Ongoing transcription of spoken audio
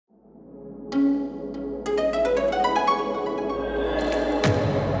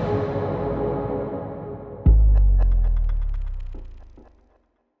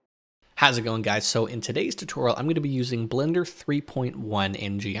How's it going, guys? So in today's tutorial, I'm going to be using Blender 3.1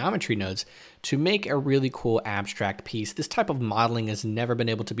 and geometry nodes to make a really cool abstract piece. This type of modeling has never been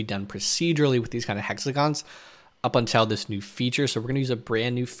able to be done procedurally with these kind of hexagons up until this new feature. So we're going to use a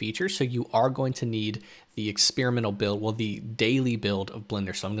brand new feature. So you are going to need the experimental build, well, the daily build of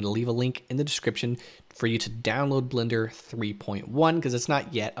Blender. So I'm going to leave a link in the description for you to download Blender 3.1 because it's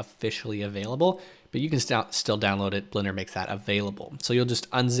not yet officially available, but you can still download it. Blender makes that available. So you'll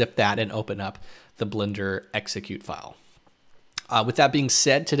just unzip that and open up the Blender execute file. With that being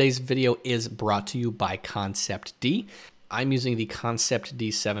said, today's video is brought to you by Concept D. I'm using the Concept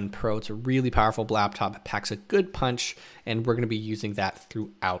D7 Pro. It's a really powerful laptop. It packs a good punch, and we're going to be using that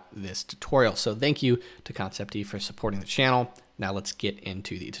throughout this tutorial. So thank you to Concept D for supporting the channel. Now let's get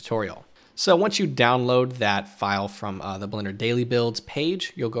into the tutorial. So once you download that file from the Blender Daily Builds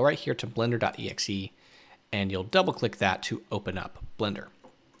page, you'll go right here to blender.exe, and you'll double click that to open up Blender.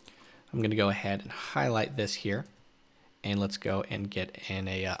 I'm going to go ahead and highlight this here, and let's go and get in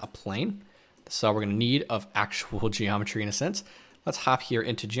a plane. So we're going to need of actual geometry in a sense. Let's hop here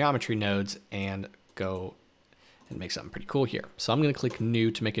into geometry nodes and go and make something pretty cool here. So I'm going to click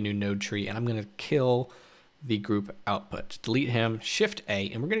new to make a new node tree, and I'm going to kill the group output. Delete him, Shift A,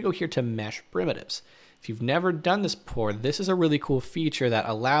 and we're going to go here to mesh primitives. If you've never done this before, this is a really cool feature that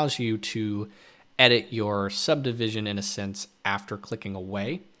allows you to edit your subdivision in a sense after clicking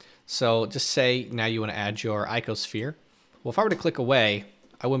away. So just say now you want to add your icosphere. Well, if I were to click away,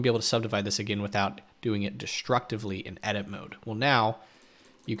 I wouldn't be able to subdivide this again without doing it destructively in edit mode. Well, now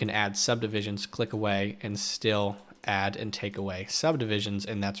you can add subdivisions, click away, and still add and take away subdivisions,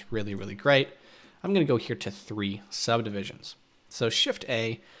 and that's really, really great. I'm going to go here to 3 subdivisions. So Shift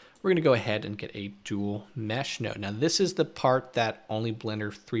A, we're going to go ahead and get a dual mesh node. Now this is the part that only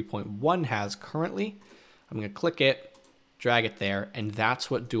Blender 3.1 has currently. I'm going to click it, drag it there, and that's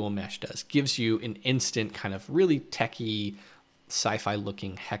what dual mesh does. Gives you an instant kind of really techie, sci-fi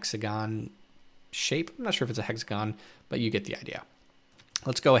looking hexagon shape. I'm not sure if it's a hexagon, but you get the idea.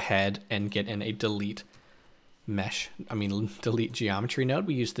 Let's go ahead and get in a delete geometry node.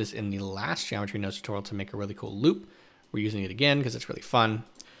 We used this in the last geometry nodes tutorial to make a really cool loop. We're using it again because it's really fun.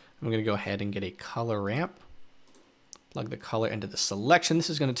 I'm going to go ahead and get a color ramp, plug the color into the selection. This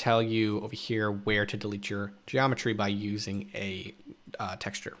is going to tell you over here where to delete your geometry by using a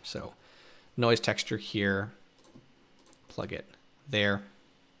texture. So noise texture here, plug it there.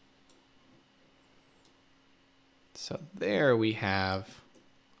 So there we have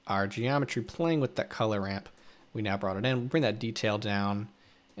our geometry playing with that color ramp. We now brought it in, bring that detail down,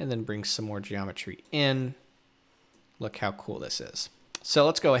 and then bring some more geometry in. Look how cool this is. So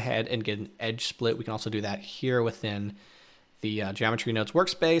let's go ahead and get an edge split. We can also do that here within the geometry nodes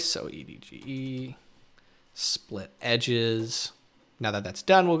workspace. So EDGE, split edges. Now that that's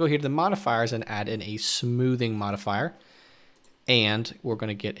done, we'll go here to the modifiers and add in a smoothing modifier. And we're going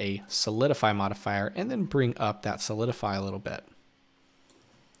to get a solidify modifier and then bring up that solidify a little bit.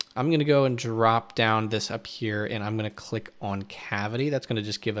 I'm going to go and drop down this up here, and I'm going to click on cavity. That's going to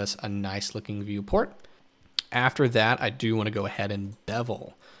just give us a nice looking viewport. After that, I do want to go ahead and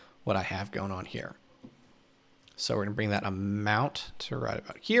bevel what I have going on here. So we're going to bring that amount to right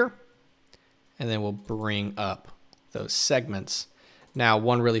about here, and then we'll bring up those segments. Now,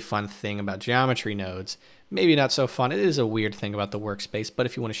 one really fun thing about geometry nodes, maybe not so fun, it is a weird thing about the workspace, but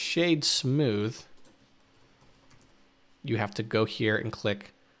if you want to shade smooth, you have to go here and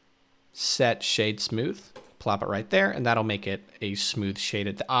click set shade smooth, plop it right there, and that'll make it a smooth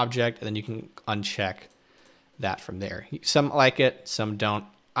shaded object, and then you can uncheck that from there. Some like it, some don't.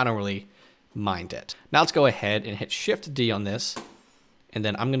 I don't really mind it. Now let's go ahead and hit Shift D on this, and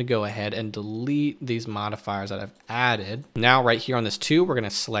then I'm going to go ahead and delete these modifiers that I've added. Now right here on this 2, we're going to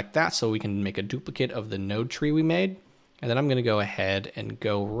select that so we can make a duplicate of the node tree we made. And then I'm going to go ahead and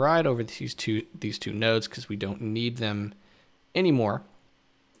go right over these two nodes because we don't need them anymore.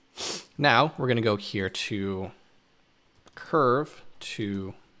 Now we're going to go here to curve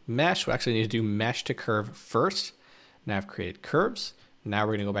to mesh. We actually need to do mesh to curve first. Now I've created curves. Now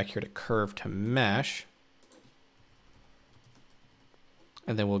we're going to go back here to curve to mesh.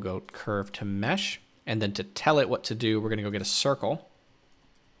 And then we'll go curve to mesh. And then to tell it what to do, we're going to go get a circle.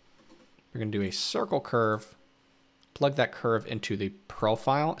 We're going to do a circle curve, plug that curve into the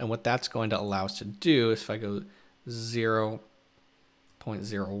profile. And what that's going to allow us to do is if I go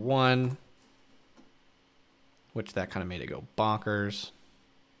 0.01, which that kind of made it go bonkers.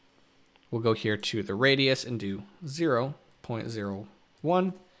 We'll go here to the radius and do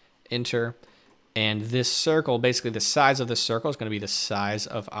 0.01, enter. And this circle, basically the size of the circle is going to be the size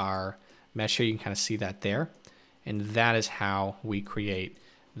of our mesh here. You can kind of see that there. And that is how we create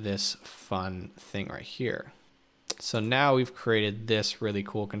this fun thing right here. So now we've created this really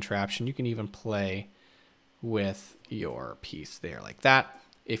cool contraption. You can even play with your piece there like that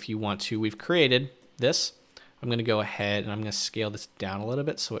if you want to. We've created this. I'm going to go ahead and I'm going to scale this down a little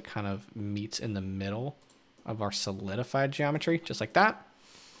bit so it kind of meets in the middle of our solidified geometry, just like that.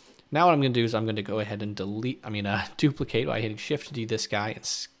 Now what I'm going to do is I'm going to go ahead and duplicate by hitting Shift D this guy and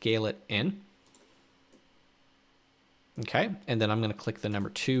scale it in. Okay, and then I'm going to click the number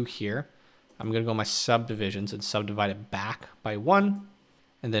 2 here. I'm going to go my subdivisions and subdivide it back by 1.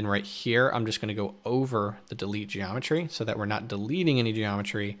 And then right here, I'm just going to go over the delete geometry so that we're not deleting any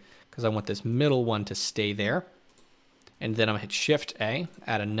geometry, because I want this middle one to stay there. And then I'm going to hit Shift A,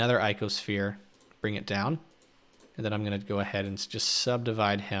 add another icosphere, bring it down. And then I'm going to go ahead and just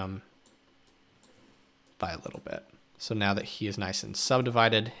subdivide him by a little bit. So now that he is nice and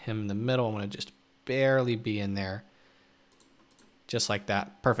subdivided, him in the middle, I'm going to just barely be in there. Just like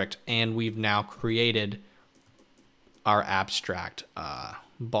that. Perfect. And we've now created our abstract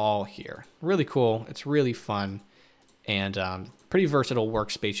ball here. Really cool. It's really fun and pretty versatile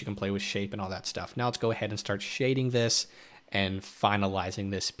workspace. You can play with shape and all that stuff. Now let's go ahead and start shading this and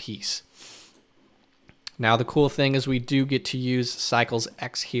finalizing this piece. Now the cool thing is we do get to use Cycles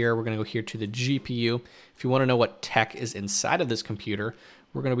X here. We're going to go here to the GPU. If you want to know what tech is inside of this computer,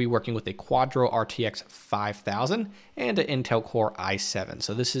 we're going to be working with a Quadro RTX 5000 and an Intel Core i7.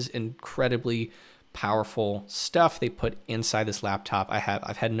 So this is incredibly powerful stuff they put inside this laptop.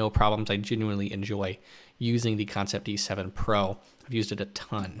 I've had no problems. I genuinely enjoy using the Concept E7 Pro. I've used it a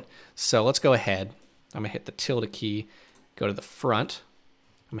ton. So let's go ahead. I'm going to hit the tilde key, go to the front.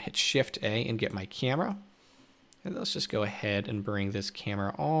 I'm going to hit Shift A and get my camera. And let's just go ahead and bring this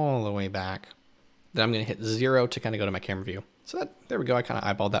camera all the way back. Then I'm going to hit 0 to kind of go to my camera view. So there we go. I kind of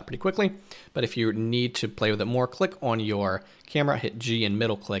eyeballed that pretty quickly. But if you need to play with it more, click on your camera, hit G and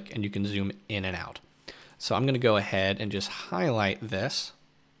middle click, and you can zoom in and out. So I'm going to go ahead and just highlight this.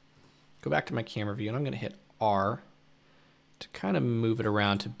 Go back to my camera view, and I'm going to hit R to kind of move it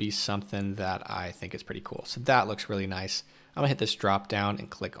around to be something that I think is pretty cool. So that looks really nice. I'm going to hit this drop down and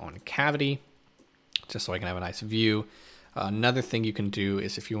click on cavity, just so I can have a nice view. Another thing you can do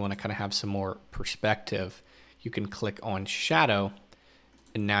is if you want to kind of have some more perspective, you can click on shadow,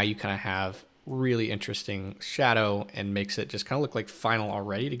 and now you kind of have really interesting shadow and makes it just kind of look like final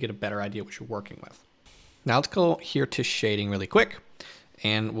already to get a better idea what you're working with. Now let's go here to shading really quick,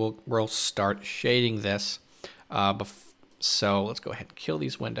 and we'll start shading this. So let's go ahead and kill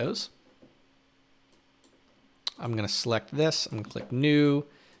these windows. I'm going to select this. I'm going to click New,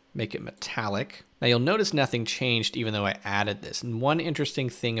 make it metallic. Now you'll notice nothing changed even though I added this. And one interesting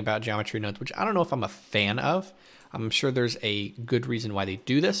thing about geometry nodes, which I don't know if I'm a fan of, I'm sure there's a good reason why they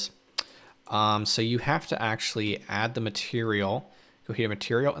do this. So you have to actually add the material, go here to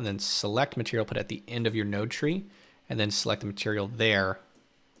material, and then select material, put it at the end of your node tree, and then select the material there,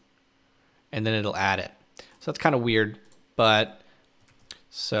 and then it'll add it. So that's kind of weird, but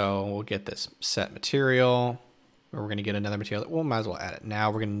so we'll get this set material. We're going to get another material. Well, might as well add it.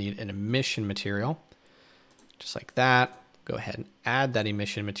 Now we're going to need an emission material, just like that. Go ahead and add that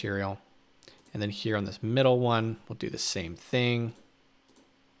emission material. And then here on this middle one, we'll do the same thing.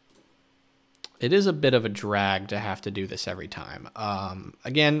 It is a bit of a drag to have to do this every time.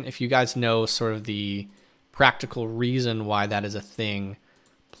 Again, if you guys know sort of the practical reason why that is a thing,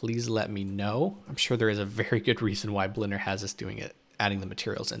 please let me know. I'm sure there is a very good reason why Blender has us doing it, adding the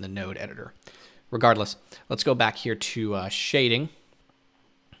materials in the node editor. Regardless, let's go back here to shading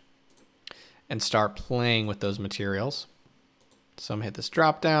and start playing with those materials. So I'm gonna hit this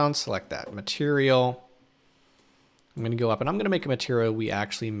drop down, select that material. I'm gonna go up and I'm gonna make a material we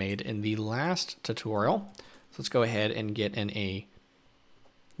actually made in the last tutorial. So let's go ahead and get in a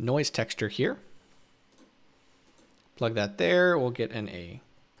noise texture here. Plug that there. We'll get in a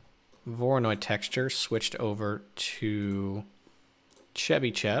Voronoi texture switched over to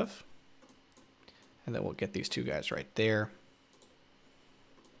Chebyshev. And then we'll get these two guys right there.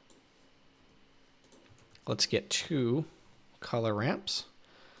 Let's get 2 color ramps.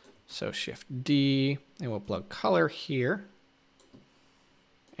 So Shift D, and we'll plug color here.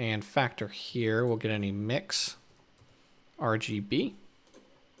 And factor here, we'll get any mix RGB.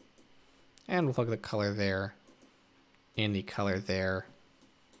 And we'll plug the color there and the color there.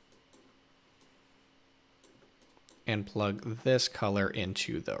 And plug this color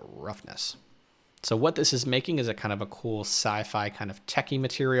into the roughness. So what this is making is a kind of a cool sci-fi kind of techie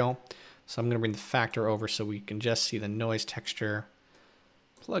material. So I'm going to bring the factor over so we can just see the noise texture.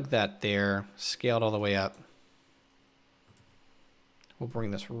 Plug that there, scale it all the way up. We'll bring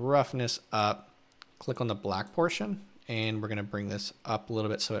this roughness up, click on the black portion, and we're gonna bring this up a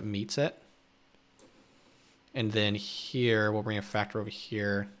little bit so it meets it. And then here, we'll bring a factor over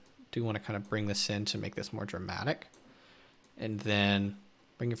here. Do want to kind of bring this in to make this more dramatic. And then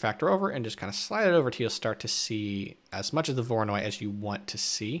bring your factor over and just kind of slide it over till you'll start to see as much of the Voronoi as you want to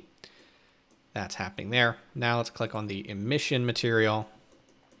see. That's happening there. Now let's click on the emission material.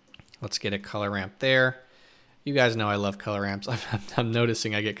 Let's get a color ramp there. You guys know I love color ramps. I'm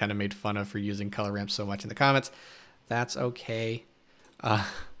noticing I get kind of made fun of for using color ramps so much in the comments. That's okay.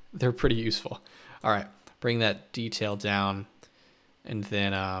 They're pretty useful. All right, bring that detail down and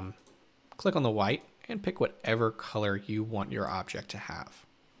then click on the white and pick whatever color you want your object to have.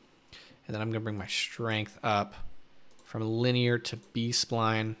 And then I'm gonna bring my strength up from linear to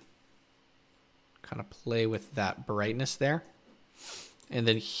B-spline. Kind of play with that brightness there. And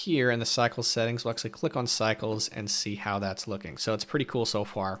then here in the cycle settings, we'll actually click on cycles and see how that's looking. So it's pretty cool so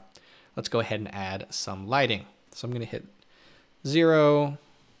far. Let's go ahead and add some lighting. So I'm gonna hit 0. I'm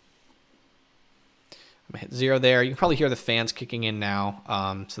gonna hit 0 there. You can probably hear the fans kicking in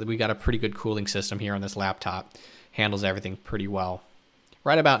now. So that we got a pretty good cooling system here on this laptop. Handles everything pretty well.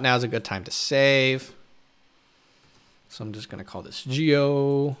 Right about now is a good time to save. So I'm just gonna call this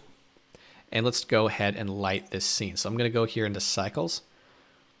Geo. And let's go ahead and light this scene. So I'm gonna go here into cycles.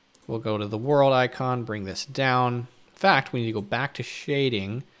 We'll go to the world icon, bring this down. In fact, we need to go back to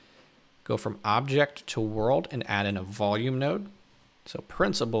shading, go from object to world and add in a volume node. So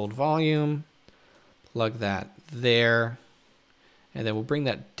principled volume, plug that there. And then we'll bring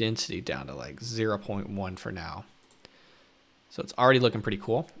that density down to like 0.1 for now. So it's already looking pretty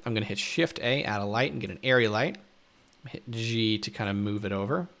cool. I'm gonna hit Shift A, add a light and get an area light. Hit G to kind of move it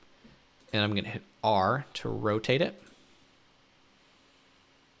over. And I'm gonna hit R to rotate it.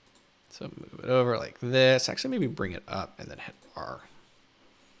 So move it over like this. Actually, maybe bring it up and then hit R.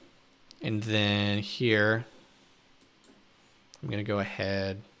 And then here, I'm gonna go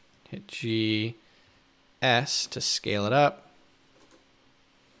ahead, hit G, S to scale it up.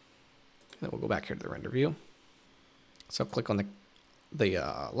 And then we'll go back here to the render view. So click on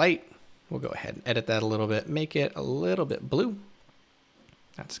the light. We'll go ahead and edit that a little bit, make it a little bit blue.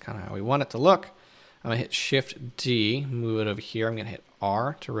 That's kind of how we want it to look. I'm gonna hit Shift D, move it over here. I'm gonna hit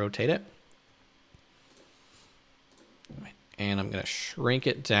R to rotate it. And I'm gonna shrink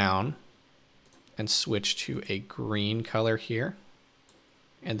it down and switch to a green color here.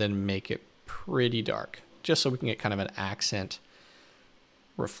 And then make it pretty dark, just so we can get kind of an accent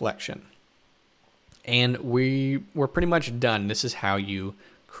reflection. And we're pretty much done. This is how you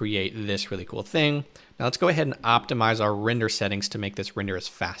create this really cool thing. Now let's go ahead and optimize our render settings to make this render as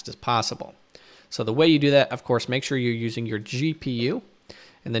fast as possible. So the way you do that, of course, make sure you're using your GPU.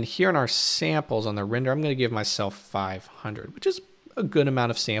 And then here in our samples on the render, I'm gonna give myself 500, which is a good amount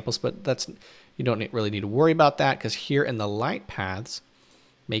of samples, but you don't really need to worry about that because here in the light paths,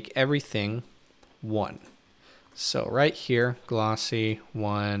 make everything 1. So right here, glossy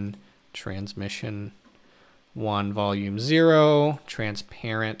 1, transmission 1, volume 0,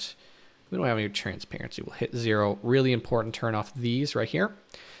 transparent. We don't have any transparency. We'll hit 0. Really important, turn off these right here.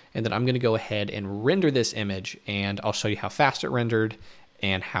 And then I'm going to go ahead and render this image, and I'll show you how fast it rendered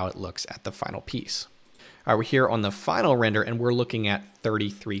and how it looks at the final piece. All right, we're here on the final render, and we're looking at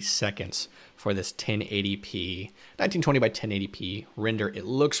 33 seconds for this 1080p, 1920 by 1080p render. It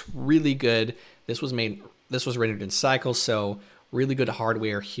looks really good. This was rendered in cycles, so really good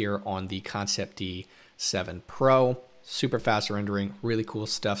hardware here on the Concept D7 Pro. Super fast rendering, really cool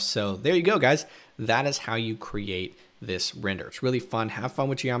stuff. So there you go, guys. That is how you create this render. It's really fun. Have fun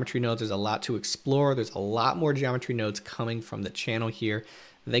with geometry nodes. There's a lot to explore. There's a lot more geometry nodes coming from the channel here.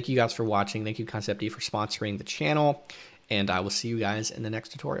 Thank you guys for watching. Thank you, Concept D, for sponsoring the channel. And I will see you guys in the next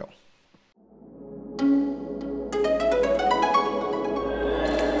tutorial.